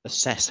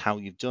assess how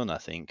you've done, I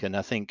think. And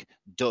I think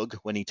Doug,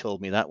 when he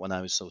told me that when I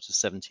was sort of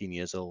 17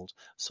 years old,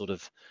 sort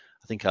of,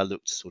 I think I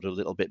looked sort of a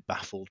little bit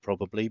baffled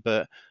probably,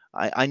 but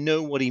I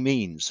know what he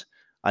means.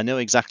 I know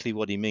exactly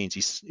what he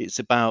means. It's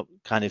about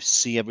kind of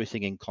see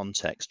everything in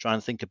context, try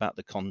and think about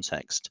the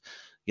context.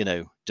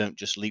 Don't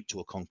just leap to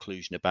a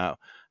conclusion about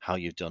how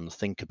you've done.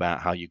 Think about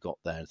how you got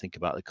there and think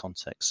about the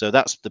context. So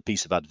that's the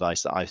piece of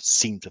advice that I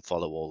seem to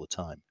follow all the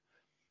time.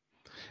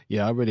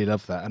 Yeah, I really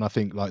love that, and I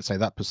think, like say,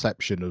 that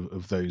perception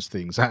of those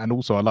things, and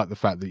also I like the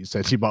fact that you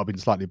said you might have been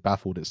slightly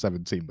baffled at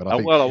 17, but I Oh,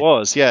 think well, I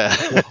was, yeah.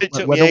 It took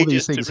me when all these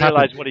ages to things happen.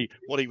 realize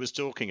what he was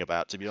talking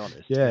about, to be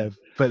honest. Yeah.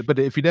 Yeah, but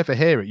if you never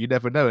hear it, you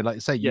never know. And like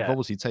you say, you've Yeah.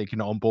 obviously taken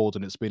it on board,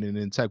 and it's been an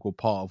integral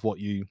part of what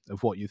you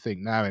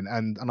think now.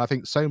 And I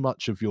think so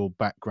much of your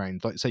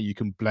background, like you say, you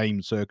can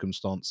blame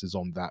circumstances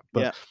on that,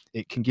 but Yeah.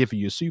 it can give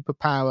you a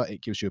superpower.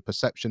 It gives you a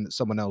perception that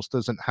someone else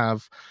doesn't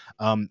have.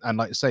 And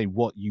like you say,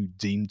 what you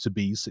deem to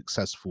be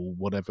successful,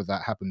 whatever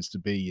that happens to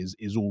be,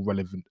 is all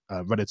relevant,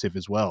 relative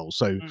as well.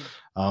 So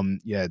Mm.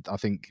 yeah, I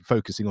think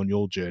focusing on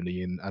your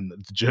journey, and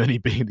the journey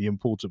being the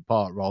important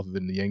part rather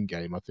than the end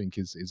game, I think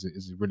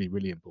is really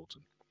really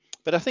important.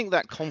 But I think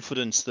that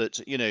confidence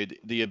that,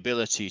 the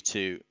ability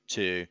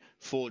to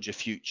forge a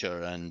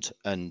future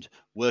and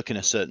work in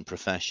a certain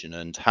profession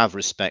and have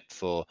respect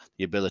for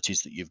the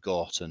abilities that you've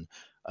got,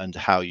 and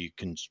how you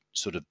can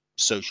sort of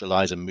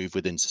socialize and move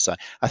within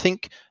society. I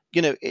think,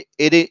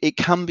 it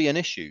can be an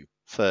issue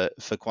for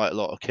quite a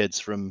lot of kids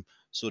from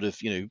sort of,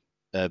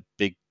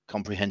 big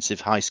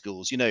comprehensive high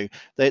schools.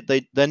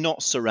 They're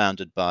not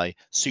surrounded by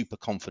super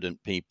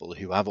confident people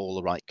who have all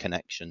the right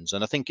connections.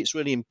 And I think it's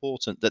really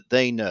important that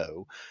they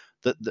know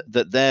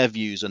that their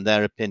views and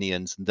their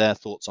opinions and their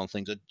thoughts on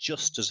things are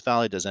just as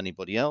valid as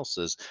anybody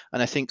else's.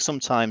 And I think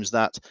sometimes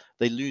that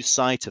they lose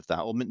sight of that,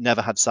 or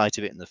never had sight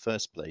of it in the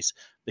first place,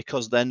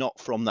 because they're not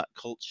from that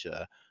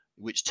culture,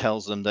 which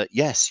tells them that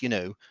yes,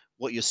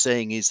 what you're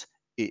saying is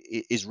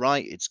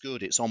right, it's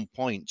good, it's on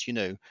point.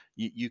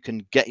 You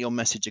can get your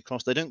message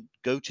across. They don't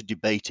go to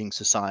debating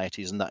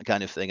societies and that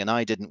kind of thing, and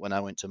I didn't when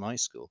I went to my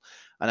school.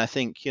 And I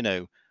think,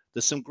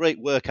 there's some great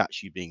work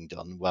actually being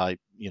done by,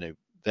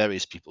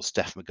 various people,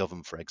 Steph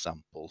McGovern, for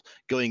example,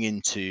 going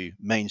into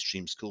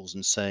mainstream schools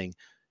and saying,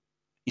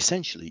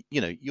 essentially,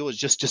 you're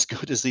just as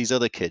good as these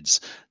other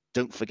kids.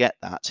 Don't forget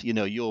that.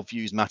 Your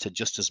views matter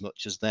just as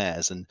much as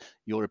theirs, and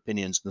your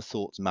opinions and the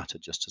thoughts matter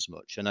just as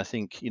much. And I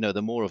think,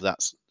 the more of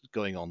that's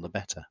going on, the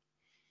better.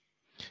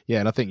 Yeah,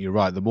 and I think you're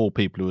right. The more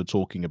people who are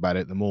talking about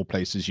it, the more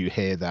places you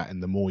hear that,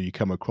 and the more you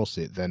come across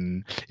it,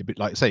 then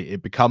like I say,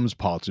 it becomes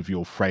part of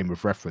your frame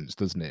of reference,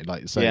 doesn't it?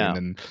 Like you say, and Yeah,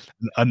 then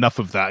enough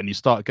of that, and you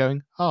start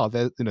going, oh,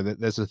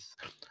 there's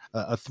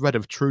a thread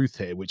of truth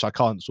here which I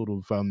can't sort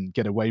of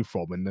get away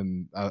from, and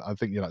then I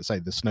think, like I say,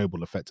 the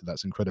snowball effect of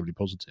that's incredibly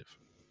positive.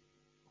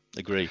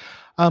 agree.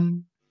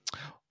 Um,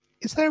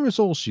 is there a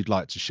resource you'd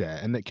like to share?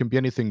 And it can be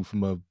anything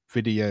from a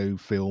video,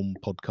 film,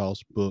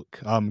 podcast, book,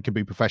 can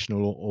be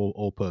professional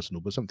or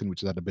personal, but something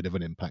which has had a bit of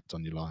an impact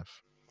on your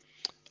life.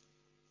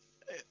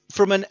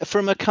 From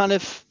a kind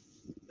of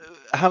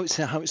how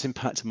it's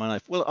impacted my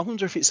life. Well, I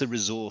wonder if it's a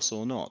resource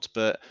or not,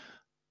 but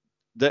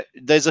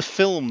there's a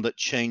film that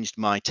changed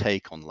my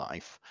take on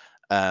life,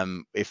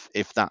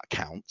 if that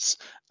counts.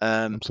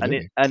 And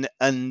it Absolutely.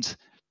 and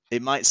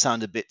it might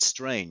sound a bit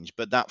strange,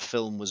 but that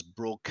film was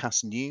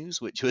broadcast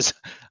news, which was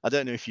I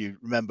don't know if you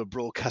remember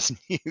broadcast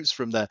news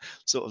from the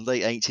sort of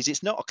late 80s.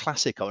 It's not a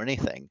classic or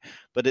anything,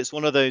 but it's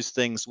one of those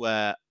things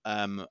where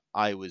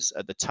I was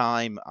at the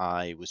time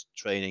I was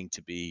training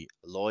to be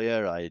a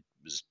lawyer. I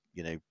was,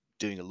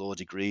 doing a law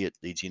degree at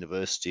Leeds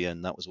University,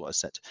 and that was what I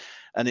set.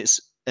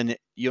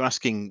 You're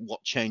asking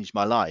what changed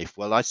my life.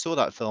 Well, I saw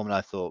that film and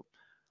I thought,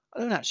 I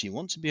don't actually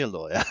want to be a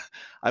lawyer.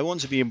 I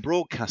want to be in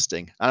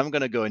broadcasting. And I'm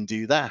going to go and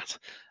do that.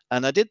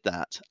 And I did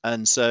that.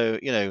 And so,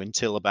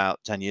 until about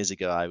 10 years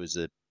ago, I was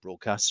a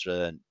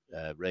broadcaster and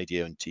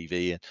radio and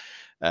TV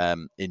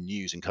and in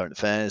news and current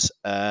affairs.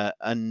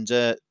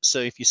 So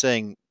if you're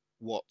saying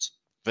what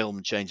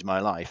film changed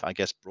my life, I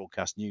guess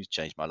broadcast news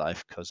changed my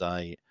life because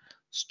I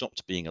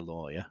stopped being a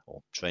lawyer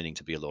or training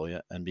to be a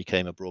lawyer and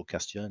became a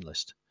broadcast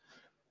journalist.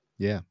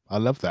 Yeah, I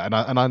love that, and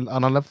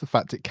I love the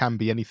fact it can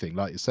be anything.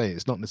 Like you say,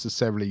 it's not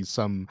necessarily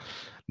some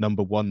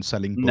number one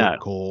selling No.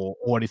 book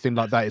or anything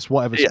like that. It's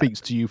whatever Yeah. speaks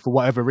to you for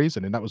whatever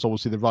reason, and that was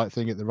obviously the right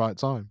thing at the right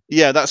time.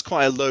 Yeah, that's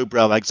quite a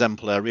lowbrow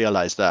example. I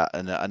realise that,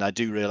 and I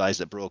do realise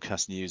that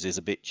broadcast news is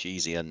a bit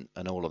cheesy and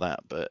all of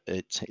that, but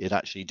it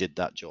actually did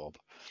that job.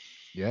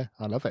 Yeah,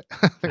 I love it.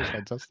 I think it's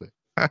fantastic.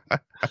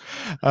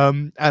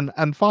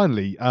 And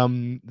finally,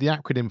 the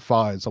acronym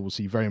FIRE is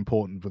obviously very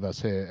important with us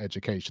here,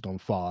 Education on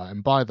Fire,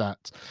 and by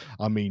that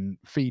I mean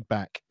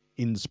feedback,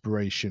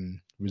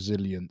 inspiration,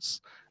 resilience,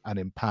 and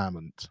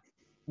empowerment.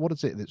 What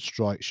is it that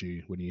strikes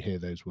you when you hear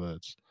those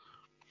words?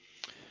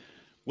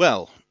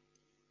 Well,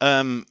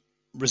 um,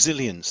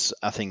 resilience,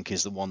 I think,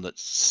 is the one that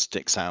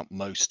sticks out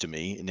most to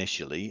me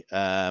initially,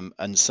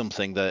 and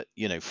something that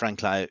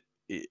frankly, I-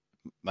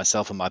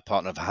 myself and my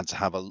partner have had to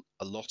have a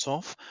lot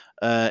of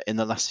in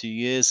the last few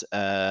years.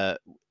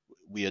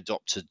 We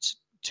adopted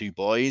two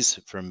boys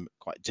from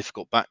quite a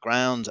difficult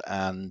background,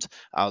 and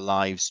our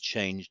lives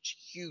changed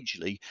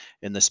hugely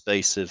in the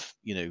space of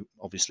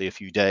obviously a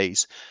few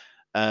days.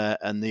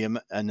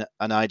 And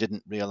I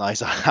didn't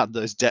realize I had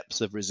those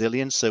depths of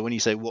resilience. So when you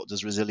say what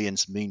does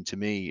resilience mean to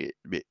me,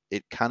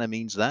 it kind of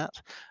means that,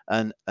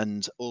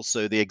 and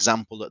also the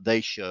example that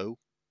they show,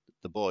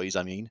 the boys,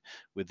 I mean,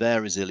 with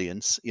their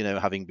resilience,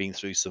 having been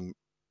through some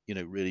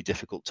really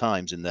difficult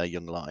times in their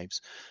young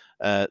lives.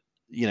 uh,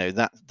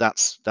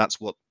 that's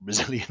what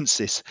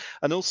resilience is.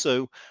 And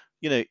also,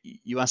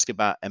 you ask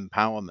about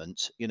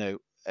empowerment.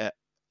 Uh,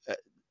 uh,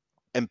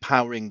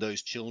 Empowering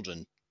those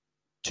children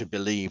to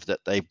believe that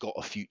they've got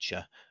a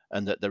future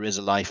and that there is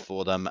a life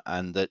for them,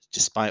 and that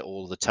despite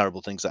all the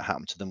terrible things that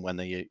happened to them when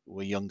they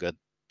were younger,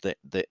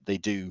 they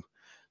do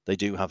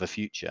have a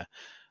future.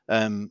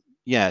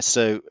 Yeah,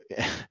 so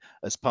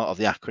as part of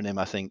the acronym,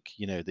 I think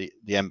the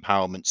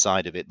empowerment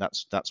side of it,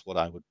 that's what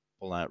I would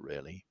pull out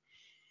really.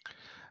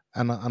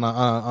 And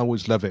I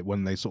always love it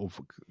when they sort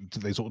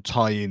of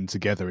tie in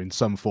together in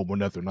some form or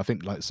another. And I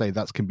think, like I say,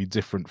 that can be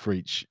different for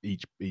each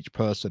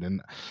person.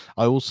 And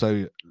I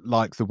also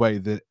like the way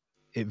that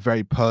it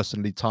very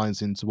personally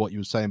ties into what you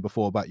were saying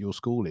before about your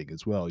schooling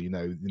as well.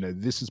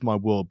 This is my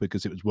world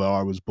because it was where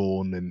I was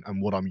born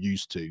and what I'm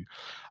used to.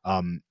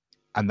 Um,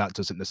 and that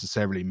doesn't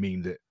necessarily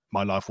mean that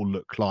my life will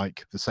look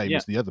like the same Yeah,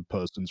 as the other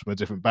person's from a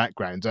different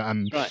background.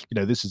 And that's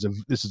right. this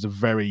is a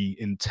very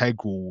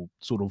integral,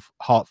 sort of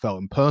heartfelt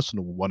and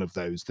personal one of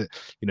those that,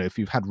 if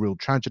you've had real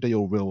tragedy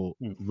or real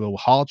Mm. real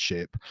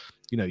hardship,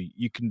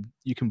 you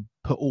can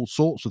put all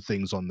sorts of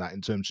things on that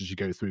in terms as you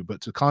go through,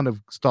 but to kind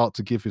of start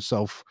to give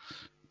yourself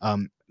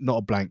not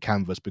a blank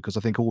canvas, because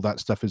I think all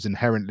that stuff is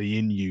inherently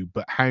in you,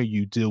 but how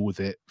you deal with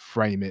it,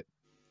 frame it,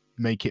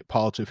 make it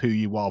part of who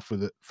you are for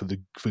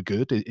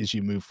good as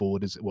you move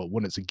forward. Is well,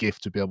 when it's a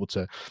gift to be able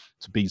to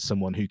be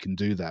someone who can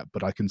do that.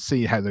 But I can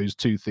see how those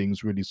two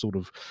things really sort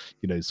of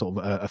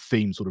a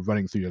theme sort of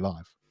running through your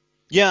life.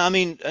 Yeah, I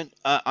mean, and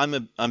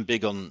I'm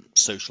big on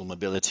social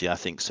mobility. I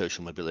think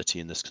social mobility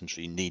in this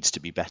country needs to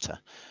be better,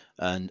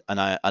 and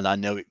I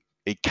know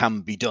it can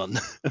be done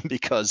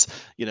because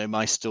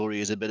my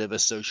story is a bit of a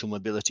social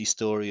mobility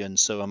story, and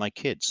so are my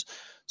kids.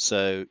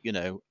 So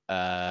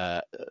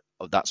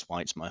that's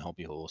why it's my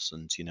hobby horse,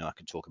 and I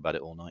can talk about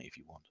it all night if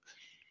you want.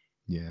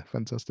 Yeah,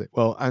 fantastic.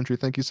 Well, Andrew,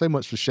 thank you so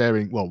much for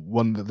sharing. Well,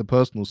 one the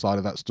personal side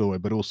of that story,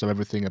 but also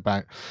everything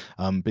about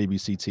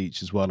BBC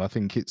Teach as well. I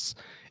think it's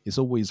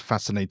always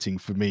fascinating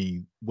for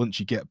me once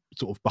you get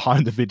sort of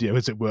behind the video,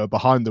 as it were,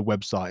 behind the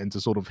website, and to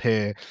sort of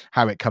hear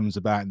how it comes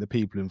about and the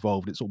people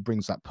involved. It sort of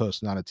brings that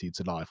personality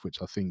to life,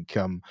 which I think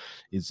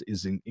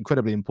is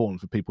incredibly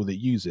important for people that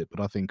use it, but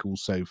I think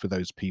also for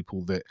those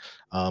people that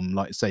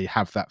like I say,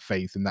 have that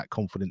faith and that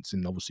confidence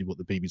in obviously what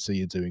the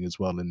BBC are doing as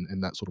well,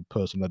 and that sort of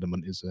personal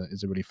element is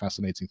a really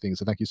fascinating thing.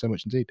 So thank you so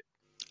much indeed.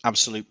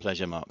 Absolute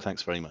pleasure, Mark.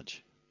 Thanks very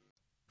much.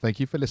 Thank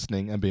you for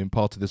listening and being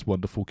part of this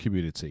wonderful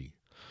community.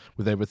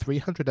 With over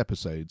 300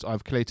 episodes,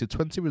 I've collated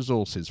 20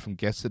 resources from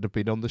guests that have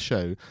been on the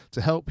show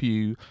to help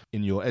you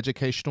in your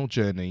educational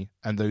journey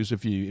and those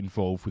of you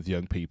involved with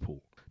young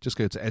people. Just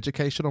go to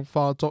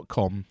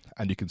educationonfire.com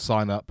and you can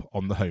sign up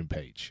on the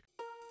homepage.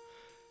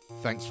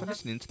 Thanks for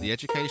listening to the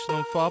Education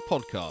on Fire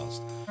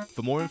podcast.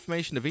 For more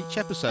information of each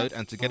episode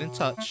and to get in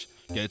touch,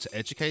 go to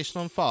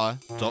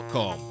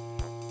educationonfire.com.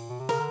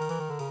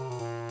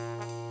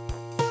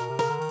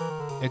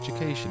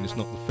 Education is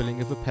not the filling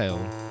of a pail,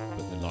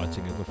 but the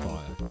lighting of a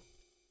fire.